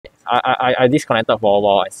I disconnected for a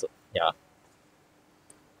while. Yeah.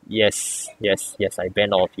 Yes, I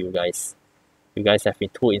ban all of you guys. You guys have been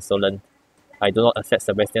too insolent. I do not accept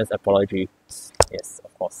Sebastian's apology. Yes,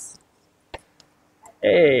 of course.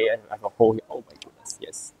 Hey, I have a hole here. Oh my goodness,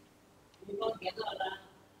 yes.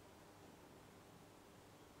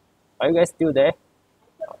 Are you guys still there?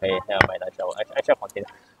 Okay, never mind. I shall continue.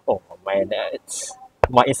 Oh man,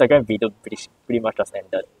 my Instagram video pretty much just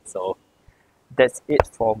ended. So that's it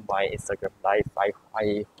for my Instagram live.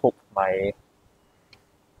 I hope my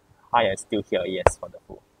hi I'm still here. Yes,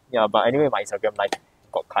 wonderful. Yeah, but anyway, my Instagram live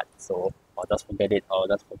got cut, so I'll just forget it. I'll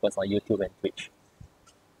just focus on YouTube and Twitch.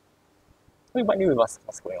 Wait, but anyway, what's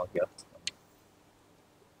going on here?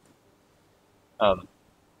 Um,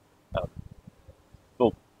 um,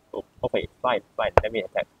 oh, okay, fine. Let me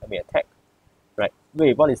attack. Right.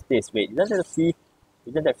 Wait, what is this? Wait, isn't that free?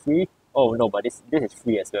 Isn't that free? Oh no, but this is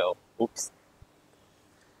free as well. Oops.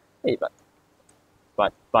 Hey, but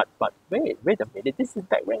wait a minute. This is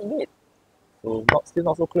back rank mid. So still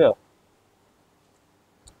not so clear.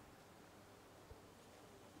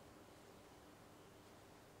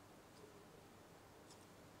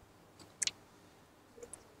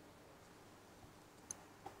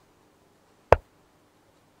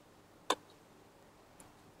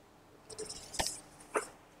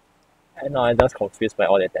 And now I'm just confused by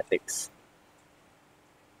all the tactics.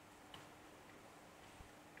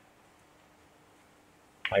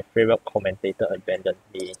 My favorite commentator abandoned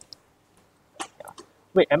me. Yeah.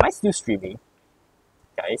 Wait, am I still streaming?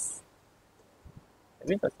 Guys?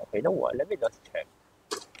 Okay, no what? Let me just check.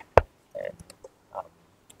 And um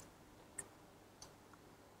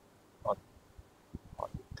on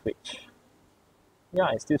Twitch. Yeah,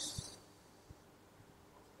 I still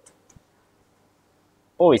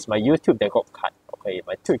oh, it's my YouTube that got cut. Okay,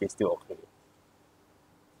 my Twitch is still okay.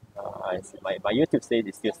 I see. My YouTube says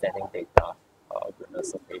it's still sending data. Oh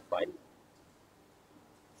goodness, okay, fine.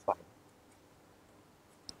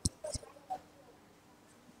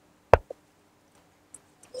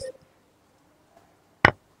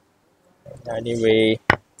 Anyway,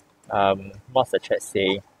 what's the chat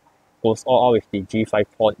saying? Goes all out with the G5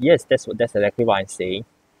 pawn. Yes, that's exactly what I'm saying.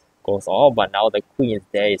 Goes all, but now the queen is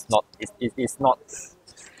there. It's not.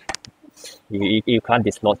 You can't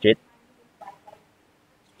dislodge it.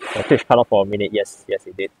 The Twitch cut off for a minute. Yes,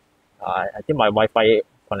 it did. I think my Wi-Fi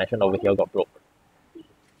connection over here got broke.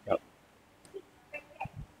 Yep.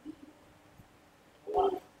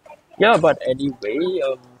 Yeah, but anyway,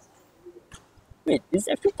 wait, is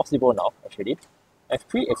F3 possible now? Actually,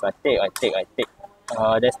 F3 if I take.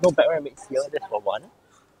 There's no background mix here. That's for one,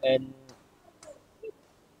 and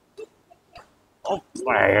oh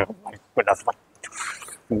my goodness, what?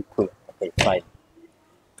 Okay, fine.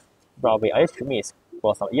 Bro, wait, are you streaming is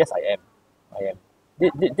for some? Yes, I am.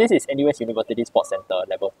 This is NUS University Sports Center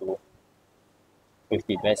level 2 with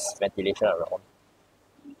the best ventilation around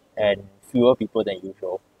and fewer people than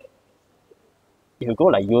usual. If you go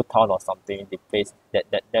like U-Town or something, the place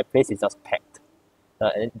that place is just packed.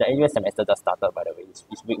 The NUS semester just started, by the way. It's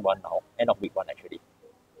week 1 now, end of week 1 actually.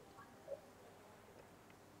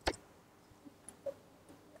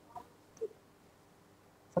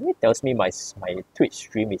 Something tells me my Twitch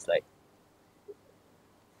stream is like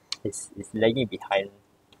is lagging behind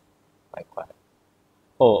my quite.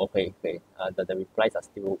 Oh, okay. The replies are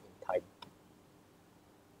still in time.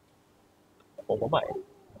 Oh my,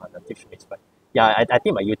 the Twitch stream is fine. Yeah, I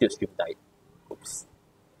think my YouTube stream died. Oops.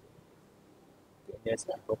 Yes,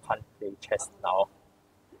 people can't play chess now.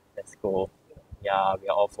 Let's go. Yeah, we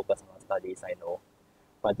are all focused on our studies, I know.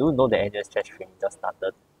 But do know the NUS chess stream just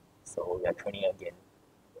started, so we are training again.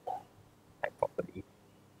 Like properly.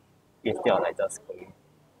 Instead of like just going.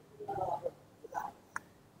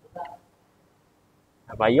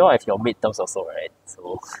 But you all have your midterms also, right?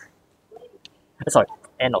 So sorry,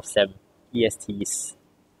 end of sem ESTs.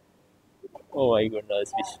 Oh my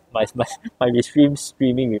goodness, my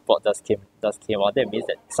streaming report just came out. That means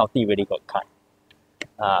that something really got cut.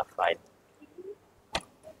 Fine.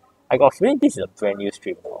 I got a feeling this is a brand new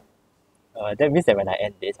stream now. That means that when I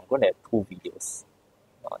end this, I'm gonna have 2 videos.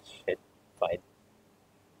 Oh shit, fine.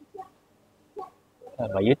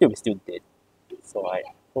 My YouTube is still dead, so I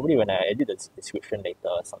probably when I edit the description later,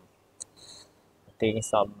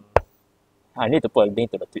 I need to put a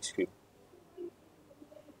link to the Twitch stream.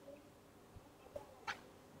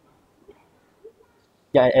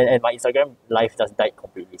 Yeah, and my Instagram live just died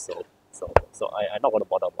completely, so I'm not gonna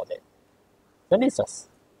bother about that. Then it's just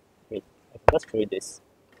wait, I can just create this.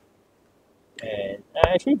 And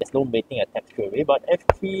actually there's no mating attack straight away, but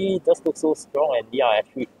F3 just looks so strong, and yeah,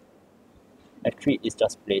 F3 is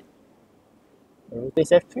just played. Rook takes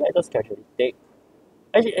f3, I just casually take.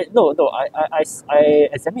 Actually, no, I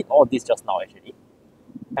examined all this just now actually,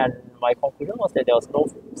 and my conclusion was that there was no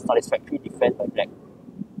satisfactory defense by black.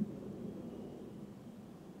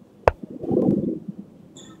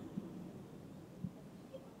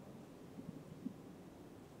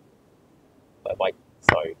 By white,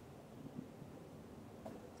 sorry.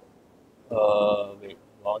 Wait,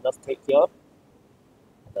 well, just take here.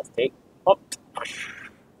 Just take. Oh,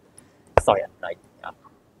 sorry, I'm lying. Yeah.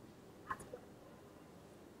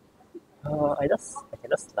 I can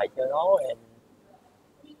just slide here now, and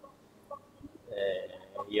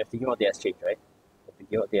you have to give out the exchange, right? You have to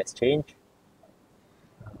give out the exchange.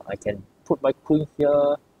 I can put my queen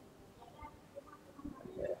here.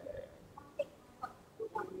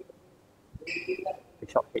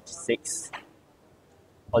 Bishop h6.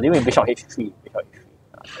 Or do you mean bishop h3? Bishop h3.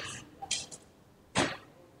 Yes.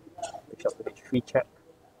 Bishop h3 check.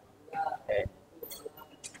 And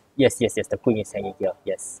yes, the queen is hanging here.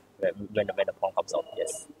 Yes, when the pawn comes out.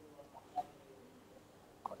 Yes.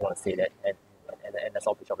 I want to say that. And that's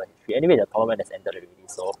all bishop h3. Anyway, the tournament has ended already,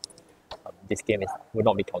 so this game will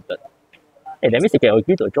not be counted. Hey, that means you can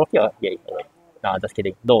agree to a draw here. Yay. Alright. Nah, just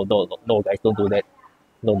kidding. No, guys, don't do that.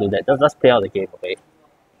 Don't do that. Just play out the game, okay?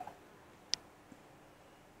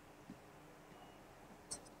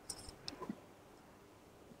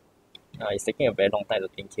 It's taking a very long time to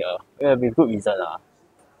think here. With good reason.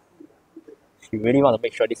 You really want to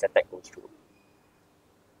make sure this attack goes through.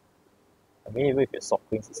 I mean, even if your soft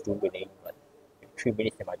queens is still winning, but in 3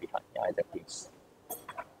 minutes it might be hard. Yeah, exactly.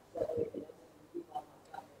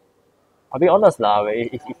 I'll be honest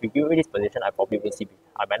if you give me this position, I probably will see.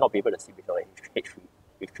 I might not be able to see bishop h3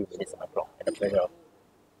 with 3 minutes on my clock and the pressure.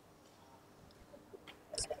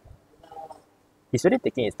 He's really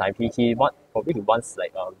taking his time. He wants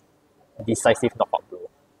like decisive knockout blow.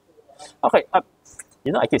 Okay, I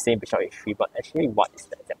keep saying bishop h3, but actually white is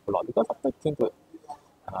the example lot because after king to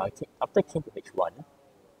h1,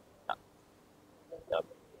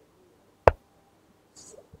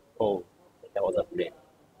 oh, that was a blade.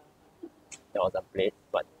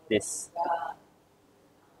 But this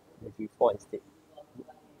g4 instead.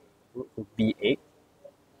 Rook to b8.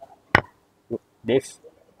 Rook this.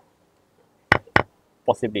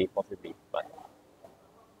 Possibly,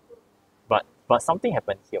 but something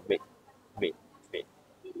happened here. Wait.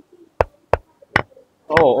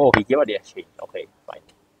 Oh, he gave out the exchange. Okay, fine.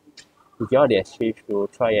 He gave out the exchange to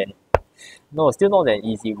try and. No, still not an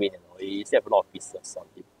easy win. He still have a lot of pieces on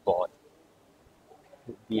the board.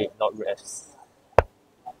 B8, not refs.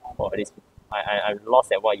 Oh, at least I'm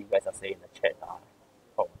lost at what you guys are saying in the chat.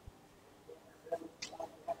 Oh.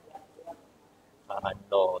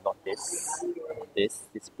 No, not this.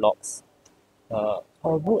 This blocks.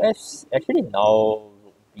 Rook F, actually now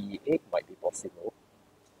B8 might be possible.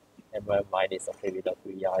 And my mind is okay with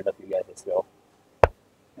W. Yeah, I love you guys as well.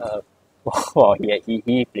 Wow,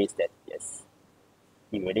 he plays that, yes.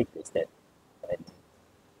 He really plays that. And,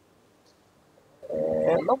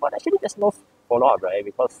 no, but actually there's no follow-up, right?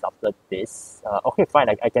 Because after this, okay, fine,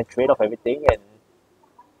 I can trade off everything and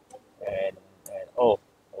oh,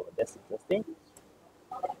 that's interesting.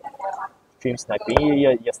 Stream sniping,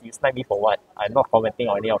 you snipe me for what? I'm not commenting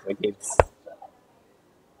on any of your games.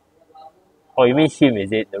 Oh, you mean him,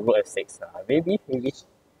 is it? The rook f6? Maybe.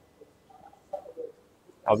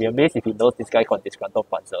 I'll be amazed if he knows this guy called Disgruntled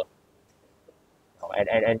Panzer. Oh,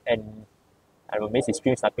 and I'm amazed he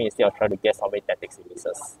stream sniping instead of trying to guess how many tactics he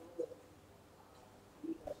misses.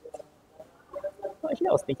 Actually,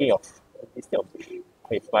 I was thinking of instead of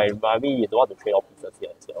wait, I mean you don't want to trade off pieces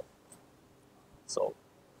here as well. So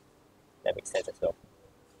that makes sense as well.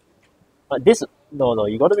 But this no,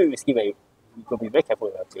 you gotta be risky when you gotta be very careful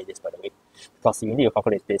when you play this, by the way. Because you need to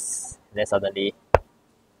calculate this and then suddenly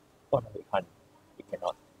oh no, you can't. You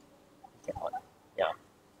cannot. Yeah.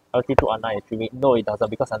 LT2 R9 is 3 minutes. No, it doesn't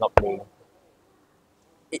because I'm not playing.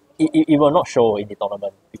 It will not show in the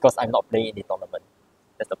tournament because I'm not playing in the tournament.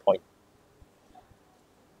 That's the point.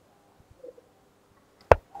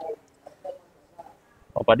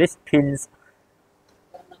 Oh, but these pins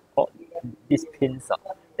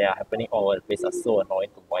that are happening all over the place are so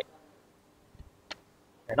annoying to white.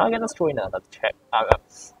 And now I can just throw in another check.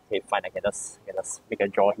 Okay, fine, I can just make a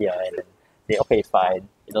draw here and then say, okay, fine,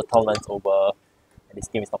 tournament's over and this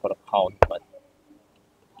game is not going to count, but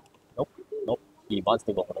nope, he wants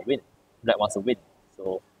to go for the win. Black wants to win,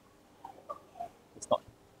 so it's not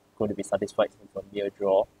going to be satisfied with a mere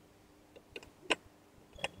draw.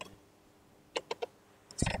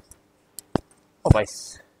 Oh, but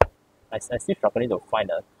I still struggling to find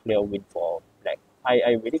a clear win for black.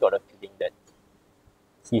 I really got a feeling that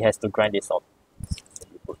he has to grind this out.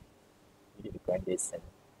 this, and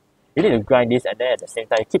you need to grind this, and then at the same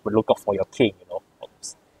time keep a lookout for your king.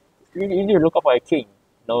 Oops. You need to look out for your king.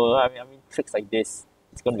 I mean tricks like this,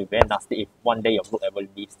 it's going to be very nasty if one day your rook ever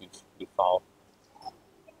leaves the file.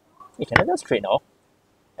 Hey, can I just trade now?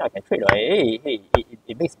 Yeah, I can trade, right? Hey,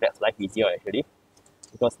 it makes black's life easier actually.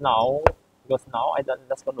 Because now I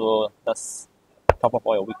just going to just top up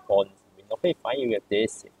all your weak pawns. Okay, fine, you get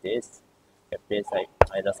this, you have this,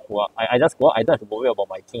 I just go up. I just go up, I don't have to worry about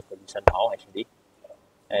my king's position now actually.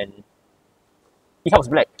 And he helps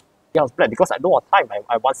black. He helps black because I don't want time,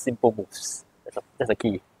 I want simple moves. That's a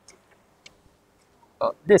key.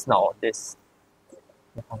 This now, this.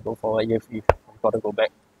 You can't go forward, you've got to go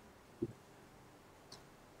back.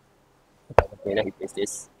 Okay, let me place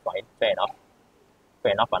this. Fine, fair enough.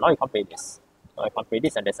 Fair enough, but now you can't play this. Now you can't play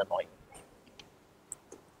this, and that's annoying.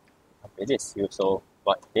 You can't play this, so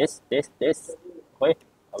but this. Okay,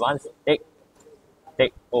 advance, take.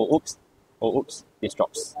 Oh oops, this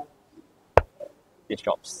drops.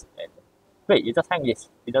 And wait, you just hang this.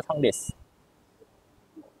 You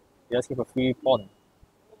just keep a free pawn.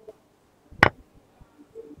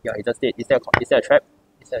 Yeah, he just did. Is there a trap?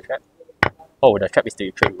 Oh, the trap is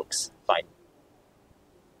to trade rooks. Fine.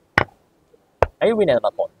 Are you winning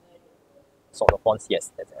another pawn? So the pawns,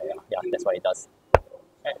 yes. That's what it does.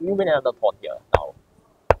 And you win another pawn here now.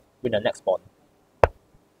 Win the next pawn.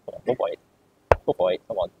 Go for it.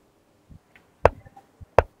 Come on.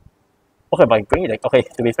 Okay, but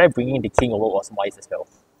to be fair, bringing the king over was wise as well.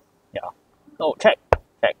 Yeah. No, check.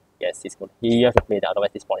 Yes, he's good. You have to play that,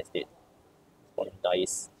 otherwise this pawn is dead. This pawn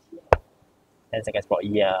dies. 10 seconds for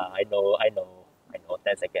I know.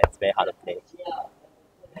 10 seconds, very hard to play.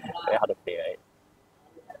 Very hard to play, right?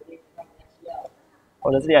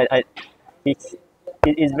 Honestly, it's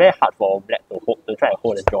very hard for black to try and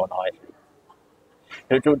hold a draw now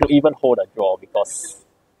actually. To even hold a draw because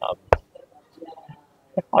how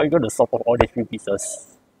are you going to solve off all these 3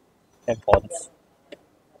 pieces and pawns?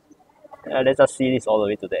 Let's just see this all the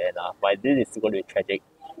way to the end. But this is going to be tragic.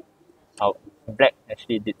 How black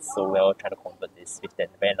actually did so well trying to convert this with that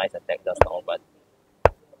very nice attack just now, but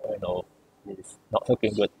oh no, this is not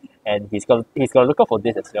looking good. And he's got to look out for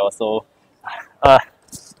this as well. So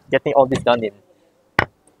getting all this done in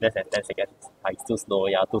less than 10 seconds. It's too slow.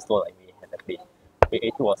 Yeah, too slow like me exactly.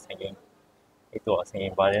 A2 was hanging.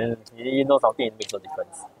 But then you know something, it makes no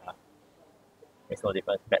difference. Yeah. Makes no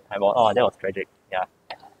difference. Bad time. Oh, that was tragic. Yeah.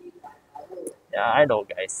 Yeah, I know,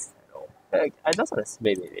 guys. I know. I just want to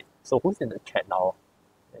wait. So who's in the chat now?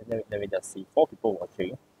 Let me just see. 4 people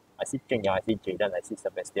watching. I see Jing Yang, I see Jaden, I see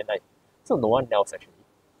Sebastian. So no one else actually.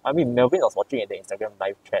 I mean, Melvin was watching in the Instagram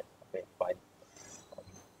live chat. Okay, fine.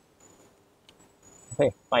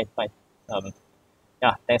 Okay, fine.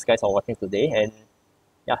 Yeah, thanks guys for watching today, and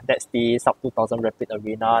yeah, that's the sub 2000 Rapid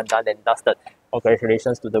Arena done and dusted.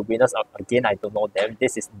 Congratulations to the winners. Again, I don't know them.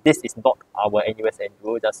 This is not our NUS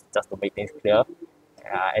Andrew. Just to make things clear.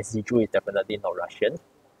 SG Drew is definitely not Russian.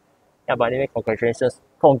 Yeah, but anyway, congratulations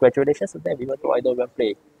to them. Even though I don't even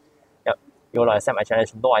play. Yep, you wanna accept my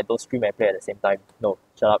challenge? No, I don't stream and play at the same time. No,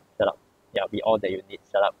 shut up. Yeah, be all that you need.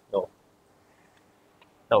 Shut up. No.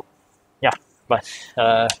 Yeah, but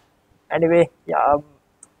anyway, yeah.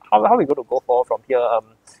 How we going to go forward from here?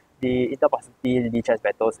 The intervarsity Lee Chess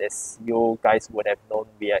battles, as you guys would have known,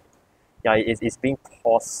 it's being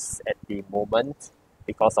paused at the moment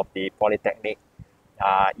because of the Polytechnic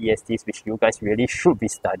ESTs, which you guys really should be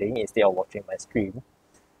studying instead of watching my stream.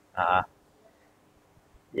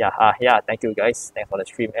 Thank you guys. Thanks for the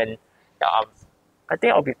stream. And I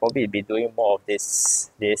think I'll probably be doing more of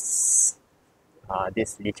this Lichess.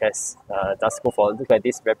 Just go for look at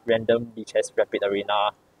this random Lichess Rapid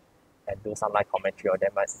Arena and do some live commentary on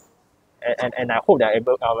them. And I hope that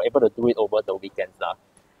I'm able to do it over the weekends.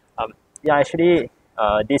 Actually,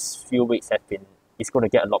 these few weeks it's going to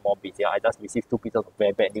get a lot more busier. I just received 2 pieces of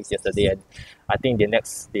very bad news yesterday, and I think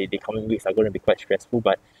the coming weeks are going to be quite stressful.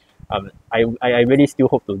 But I really still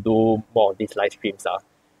hope to do more of these live streams.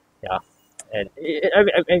 Yeah, and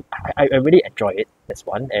I really enjoy it. That's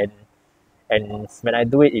one, and when I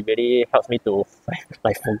do it, it really helps me to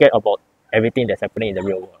forget about everything that's happening in the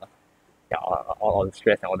real world. Yeah, all the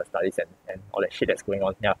stress and all the studies and all that shit that's going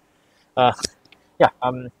on.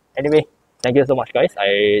 Anyway, thank you so much, guys.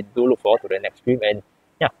 I do look forward to the next stream, and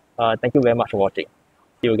thank you very much for watching.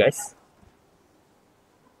 See you guys.